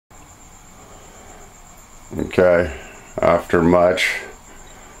Okay, after much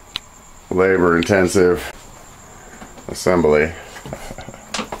labor-intensive assembly,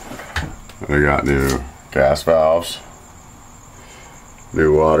 we got new gas valves,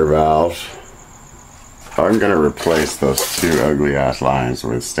 new water valves. I'm gonna replace those two ugly ass lines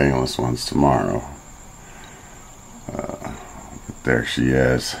with stainless ones tomorrow. There she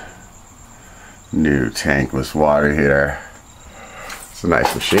is. New tankless water heater. It's a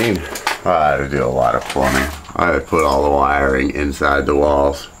nice machine. I had to do a lot of plumbing. I had to put all the wiring inside the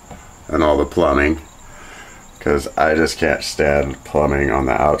walls and all the plumbing, because I just can't stand plumbing on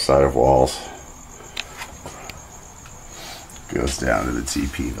the outside of walls. Goes down to the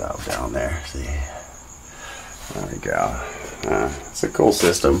TP valve down there. See? There we go. It's a cool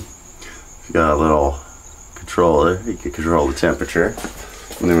system. You got a little controller. You can control the temperature.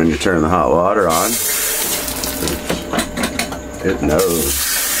 And then when you turn the hot water on, it knows.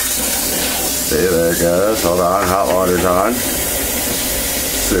 See, there it goes. Hold on, hot water's on.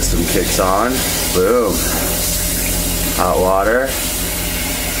 System kicks on. Boom. Hot water.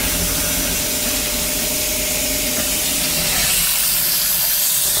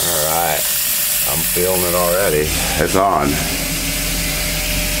 Alright. I'm feeling it already. It's on.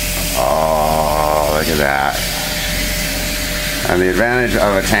 Oh, look at that. And the advantage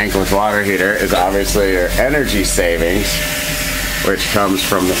of a tankless water heater is obviously your energy savings, which comes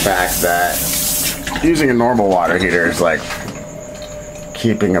from the fact that using a normal water heater is like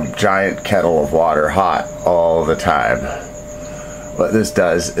keeping a giant kettle of water hot all the time. What this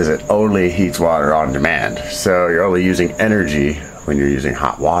does is it only heats water on demand, so you're only using energy when you're using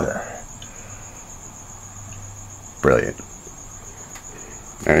hot water. Brilliant.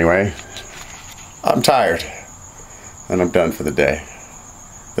 Anyway, I'm tired and I'm done for the day.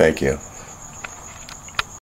 Thank you.